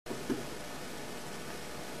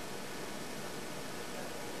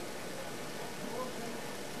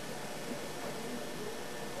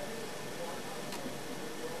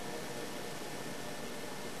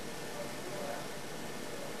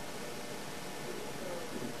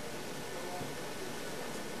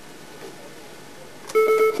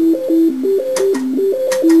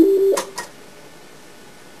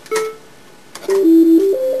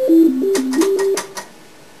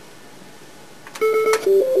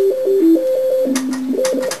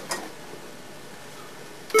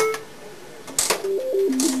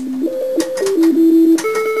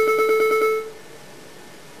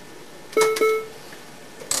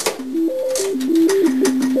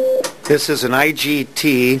This is an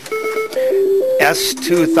IGT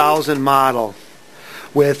S2000 model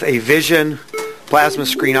with a Vision plasma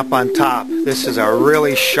screen up on top. This is a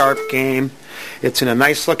really sharp game. It's in a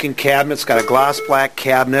nice looking cabinet. It's got a gloss black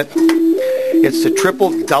cabinet. It's the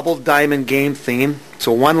triple double diamond game theme. It's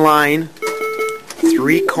a one line,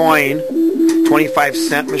 3 coin,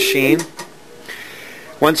 25-cent machine.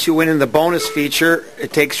 Once you win in the bonus feature,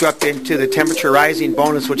 it takes you up into the temperature rising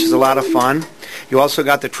bonus, which is a lot of fun. You also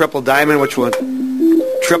got the triple diamond, which will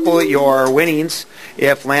triple your winnings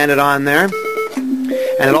if landed on there.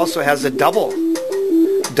 And it also has a double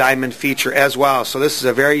diamond feature as well. So this is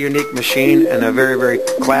a very unique machine and a very, very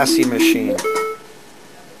classy machine.